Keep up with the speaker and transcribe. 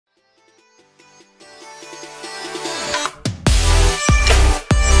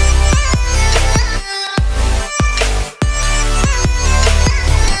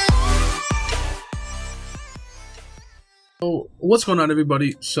What's going on,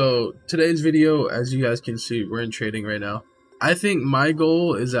 everybody? So today's video, as you guys can see, we're in trading right now. I think my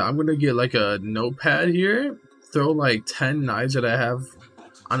goal is that I'm gonna get like a notepad here, throw like 10 knives that I have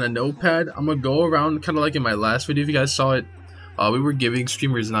on a notepad. I'm gonna go around kind of like in my last video, if you guys saw it. We were giving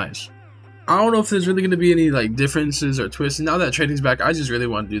streamers knives. I don't know if there's really gonna be any like differences or twists. Now that trading's back, I just really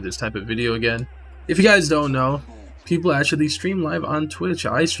want to do this type of video again. If you guys don't know, people actually stream live on Twitch.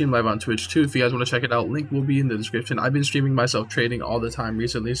 I stream live on Twitch too. If you guys want to check it out, link will be in the description. I've been streaming myself trading all the time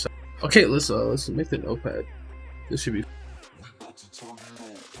recently. So okay, let's make the notepad. This should be.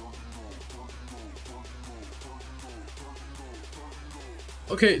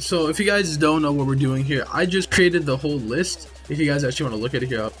 Okay, so if you guys don't know what we're doing here, I just created the whole list. If you guys actually want to look at it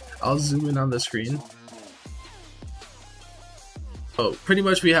here, I'll zoom in on the screen. So pretty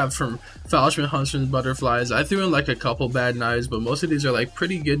much we have from Falchman, Huntsman, Butterflies. I threw in like a couple bad knives, but most of these are like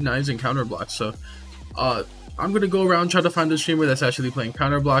pretty good knives and counter blocks. So I'm gonna go around, try to find a streamer that's actually playing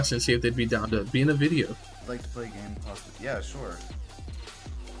counter blocks and see if they'd be down to be in a video. I'd like to play a game possibly. Yeah, sure.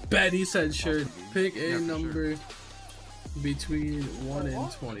 Betty said sure. Pick a Yeah, number between 1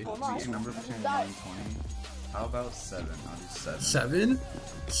 and 20. Pick a number between 1 and 20. How about 7? I'll do 7. 7?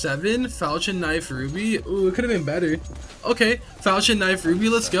 7? Falchion Knife Ruby? Ooh, it could have been better. Okay, Falchion Knife Ruby,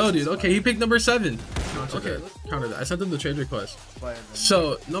 let's go, dude. Okay, he picked number 7. Okay, let's counter that. I sent him the trade request.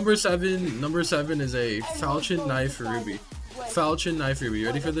 So, number 7 is a Falchion Knife Ruby. Falchion Knife Ruby. You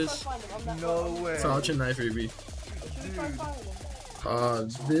ready for this? No way. Falchion Knife Ruby.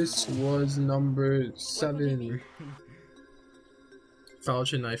 Dude. This was number 7.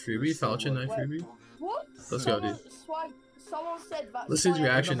 Falchion Knife Ruby. Falchion Knife Ruby. What? Let's go, dude. Someone said that. Let's see his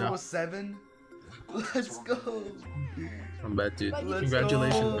reaction now. 7? Let's go. I'm bad, dude. Let's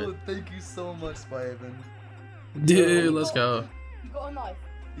Congratulations, go. man. Thank you so much, Spy Evan. Dude, let's go. You got a knife.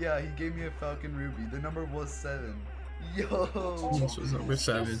 Yeah, he gave me a Falcon Ruby. The number was 7. Yo. This was number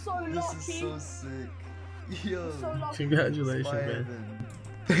 7. You're so This lucky. is so sick. Yo. You're so lucky. Congratulations, Spy man. Evan.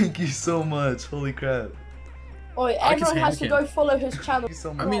 Thank you so much. Holy crap. Oi, I can everyone say has to I go can. follow his channel. Thank you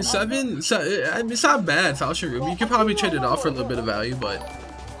so much. I mean, 7, it's not bad, Falchion Ruby. You could probably trade it off for a little bit of value, but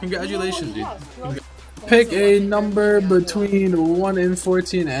congratulations, dude. Pick a number between 1 and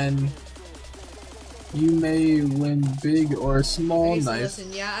 14 and you may win big or small Okay, so knife.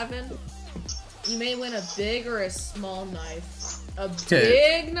 listen, yeah, Evan? You may win a big or a small knife. A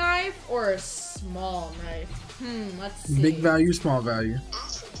Okay. big knife or a small knife? Let's see. Big value, small value.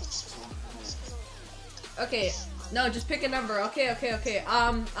 Okay, no, just pick a number. Okay.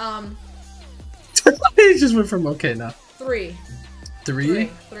 He just went from okay now. 3. 3?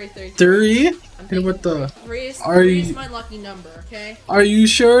 3. 3? I'm Hit him thinking with the. 3 is, Are 3 is you- my lucky number, okay? Are you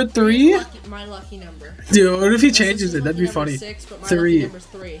sure 3? My lucky number. Dude, what if he Unless changes this it? is That'd be lucky number funny. 6, but my 3. lucky number's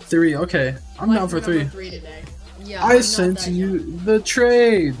 3. 3, okay. I'm down for Lucky number 3. today. Yeah, I I'm not sent that you young. the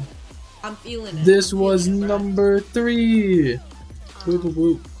trade. I'm feeling it. This I'm was feeling it, bro. number 3. Whoop, whoop,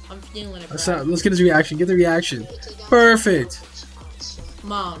 whoop. I'm feeling it, bro. Let's get his reaction. Get the reaction. Perfect.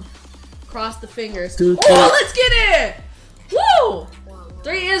 Come on. Cross the fingers. Dude, Oh, let's get it! Woo!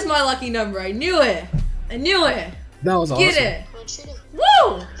 3 is my lucky number. I knew it. That was awesome. Get it.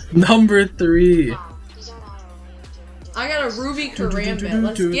 Woo! Number 3. I got a Ruby Karambit.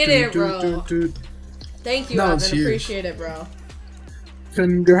 Let's get it, bro. Thank you, That Evan. was huge. Appreciate it, bro.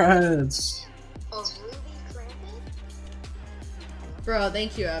 Congrats. Bro,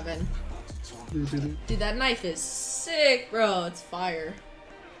 thank you, Evan. Dude, that knife is sick, bro. It's fire.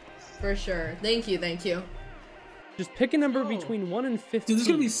 For sure. Thank you. Just pick a number between 1 and 15. Dude, this is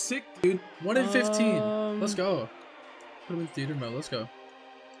gonna be sick, dude. 1 and 15. Let's Um, go. Put him in theater mode. Let's go.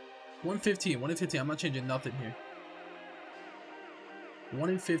 115. 1 and 15. I'm not changing nothing here. 1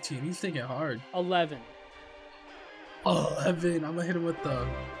 and 15. He's thinking hard. 11. Oh, Evan. I'm gonna hit him with the. Are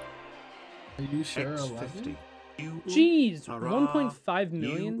you sure? 11? Jeez, 1.5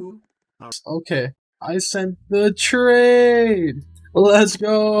 million? Okay. I sent the trade. Let's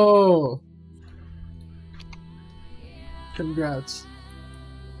go. Congrats.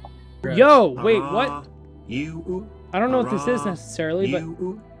 Yo, wait, what? I don't know what this is necessarily, but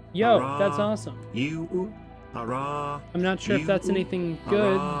yo, that's awesome. I'm not sure if that's anything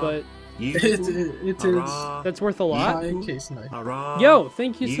good, but It is. that's worth a lot. High case knife. Yo,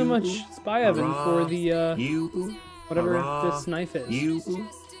 thank you so much, Spy Evan, for the, whatever this knife is.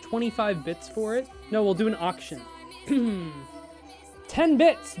 25 bits for it? No, we'll do an auction. 10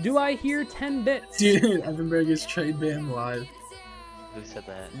 bits! Do I hear 10 bits? Dude, Evan Berger's trade ban live. Who said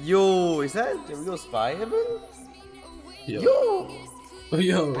that? Yo, is that the real Spy Evan? Yo. Yo. Oh,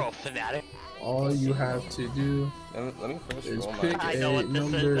 yo. Bro, fanatic. All you have to do Let me finish is roll my pick I know a what this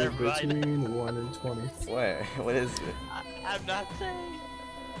is, number never mind. between 1 and 20. What is it? I'm not saying.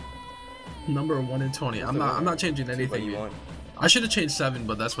 Number 1 and 20. I'm not changing What anything. you Dude. want? I should have changed 7,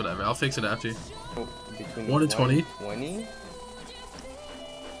 but that's whatever. I'll fix it after. Oh, between 1 and 20. 20?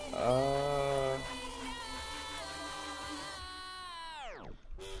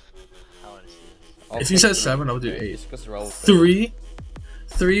 I want to see this. I'll If you pick said three. 7, I'll do Okay, 8. just roll with it.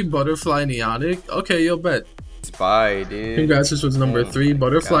 3 butterfly neonic. Okay, you'll bet. Spy, dude. Congrats, this was number Oh 3 my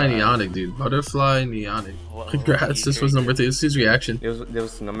butterfly God. neonic, dude. Butterfly neonic. What Congrats, this was number 3. This is his reaction. There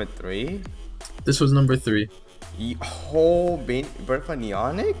was number 3. This was number 3. Whole butterfly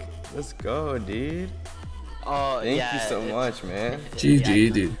neonic. Let's go, dude. Oh, Thank yeah, you so it's- much, man.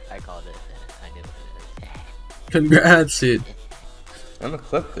 GG, dude. I called it. I knew it. Congrats, dude. I'm gonna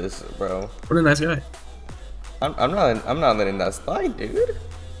clip this, bro. What a nice guy. I'm not letting that slide, dude.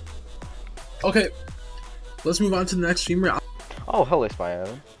 Okay, let's move on to the next streamer. Oh, hello,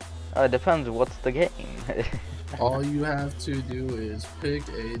 Spyo. Depends what's the game. All you have to do is pick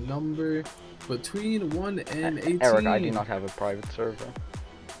a number between 1 and 18. Eric, I do not have a private server.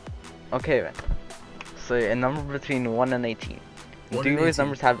 Okay, then. So, a number between 1 and 18. 1 Do and those 18.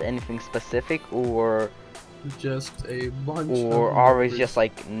 numbers have anything specific, or Just a bunch or of are it numbers. just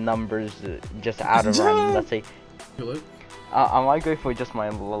like numbers just out of random? Let's say, Look. I might go for just my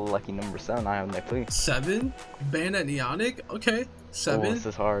lucky number 7. I have no clue. 7? Bayonet neonic? Okay. Oh, 7? this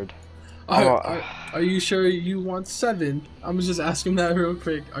is hard. Are you sure you want 7? I'm just asking that real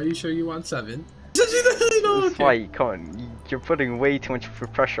quick. Are you sure you want 7? No, That's okay. why, come on, you're putting way too much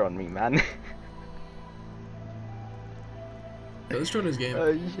pressure on me, man. Let's join his game.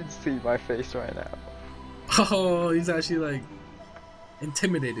 You should see my face right now. Oh, he's actually like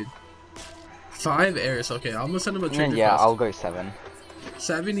intimidated. 5 airs. Okay, I'm gonna send him a trigger. Yeah, fest. I'll go 7.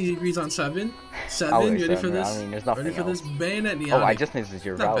 7. He agrees on 7. I'll 7. go You ready for 7, this? I mean, there's nothing Ready for else. this? Bayonet neonic. Oh, I just noticed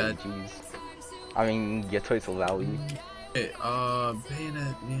your Not value, bad. jeez. I mean, your total value. Okay,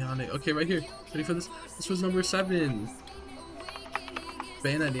 Bayonet neonic. Okay, right here. Ready for this? This was number 7.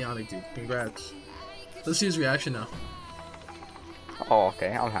 Bayonet neonic, dude. Congrats. Let's see his reaction now. Oh,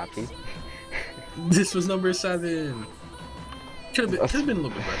 okay, I'm happy. This was number 7. Could have been a little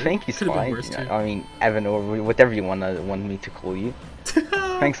bit better. Thank you, Could have been Spy. worse too. I mean, Evan, or whatever you want me to call you.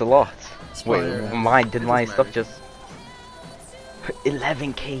 Thanks a lot. Spire, Wait, Evan. did It my doesn't stuff matter. just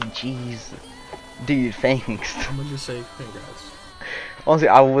 11k? Jeez, dude, thanks. I'm gonna just say congrats. Honestly,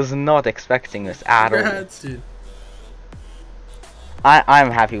 I was not expecting this at all. Congrats, dude. I'm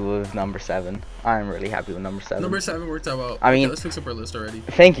happy with number 7. I'm really happy with number 7. Number 7 worked out well. I mean- okay, let's fix up our list already.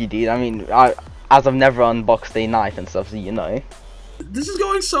 Thank you, dude. I mean, as I've never unboxed a knife and stuff, so you know. This is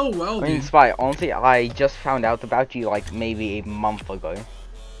going so well, I mean, dude. Spy, honestly, I just found out about you like maybe a month ago.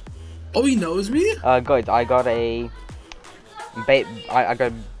 Oh, he knows me? Good. I got a I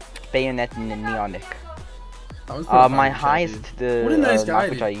got bayonet neonic. That was pretty My fine, highest dude. What a nice guy, knife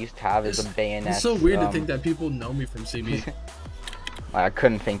which dude. I used to have is a bayonet. It's so weird to think that people know me from CB. I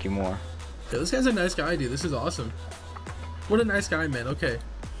couldn't think you more. Yeah, this guy's a nice guy, dude. This is awesome. What a nice guy, man. Okay.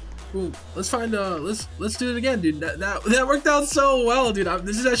 Ooh, let's find let's do it again, dude. That worked out so well, dude.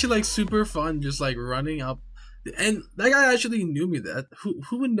 This is actually like super fun, just like running up, and that guy actually knew me.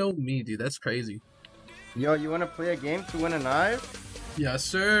 Who would know me, dude? That's crazy. Yo, you wanna play a game to win a knife? Yes,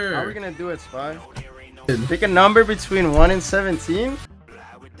 sir. How are we gonna do it, Spy? Pick a number between 1 and 17.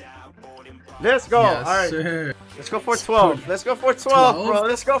 Let's go. Yes, Alright. sir. Let's go for 12. Let's go for 12, 12? bro.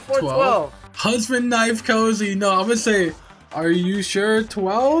 Let's go for 12. Husband knife cozy. No, I'm gonna say, are you sure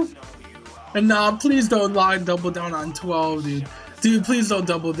 12? And nah, please don't lie and double down on 12, dude. Dude, please don't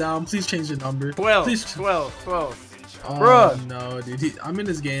double down. Please change the number. 12. Please. 12. 12. Oh, Bruh. no, dude. I'm in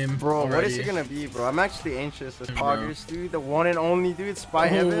this game. Bro, what is already. it gonna be, bro? I'm actually anxious. The Bro. poggers, dude. The one and only, dude. Spy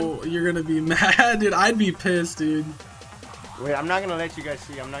Heaven. Oh, you're gonna be mad, dude. I'd be pissed, dude. Wait, I'm not gonna let you guys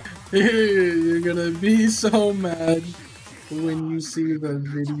see. I'm not. You're gonna be so mad when you see the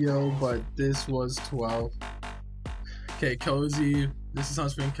video, but this was 12. Okay, Cozy. This is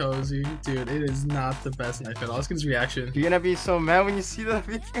Huntsman Cozy. Dude, it is not the best knife at all. Let's get his reaction. You're gonna be so mad when you see the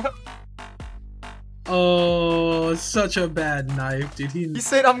video. Oh, such a bad knife, dude. He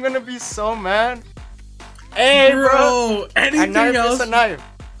said I'm gonna be so mad. Hey, bro. Bro, A anything knife else? is a knife.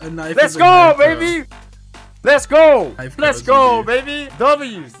 A knife Let's is a go, knife, bro. baby. Let's go. Knife Let's cozy, go, dude. baby.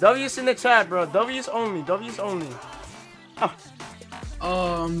 W's. W's in the chat, bro. W's only. W's only.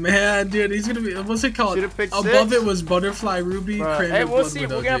 Oh man, dude, he's gonna be. What's it called? Should've picked Above 6. it was Butterfly Ruby. Bro, Cranberry hey, we'll Blood see.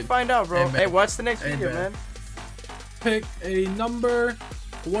 Widow, We're gonna dude. find out, bro. Hey, Hey, man. watch the next Hey, video, man. man. Pick a number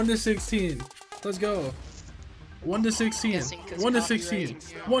 1 to 16. Let's go. 1 to 16. Guessing 'cause 1 to copyright, 16. you know, 1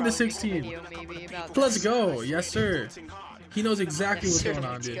 to probably make a 16. video maybe about Let's this. go. Yes, sir. He knows exactly Yes, what's sir, going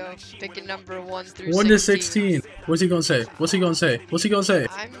on, let's dude. go. Pick a number 1 through 1 to 16. What's he gonna say? What's he gonna say? What's he gonna say?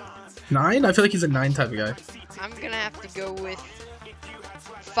 9? I feel like he's a 9 type of guy. I'm gonna have to go with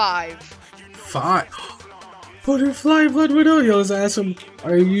 5. 5. Butterfly Blood Widow. Yo, let's ask him.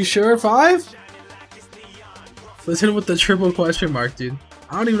 Are you sure 5? Let's hit him with the triple question mark, dude.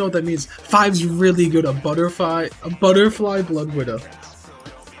 I don't even know what that means. 5's really good. A butterfly Blood Widow.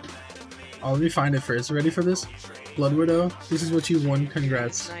 Oh, let me find it first. Ready for this? Blood Widow. This is what you won.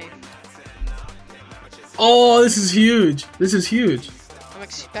 Congrats. Oh, this is huge. This is huge. I'm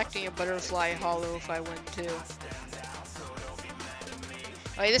expecting a butterfly hollow if I win too.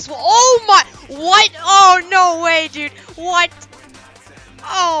 Wait, this will. Oh my! What? Oh no way, dude! What?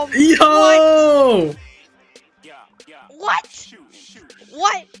 Oh. Yo! What?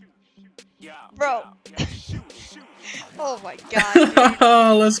 What? Bro. Oh my god.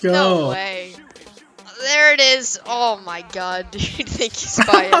 Dude. Let's go. No way. There it is. Oh my god, dude. Thank you,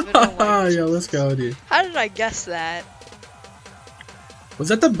 Spy Evan. Oh my Yo, let's go, dude. How did I guess that? Was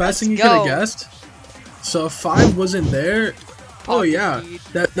that the best thing you could have guessed? So if 5 wasn't there, oh yeah,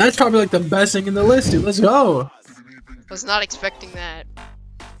 that's probably like the best thing in the list, dude. Let's go. Was not expecting that.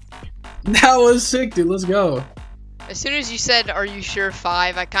 That was sick, dude. Let's go. As soon as you said, "Are you sure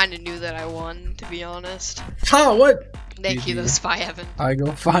 5?" I kind of knew that I won, to be honest. Huh? What? Thank you, though, Spy Evan. I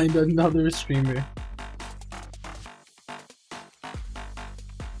go find another streamer.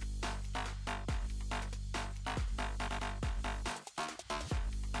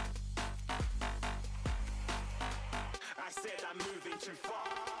 I said I'm moving too far.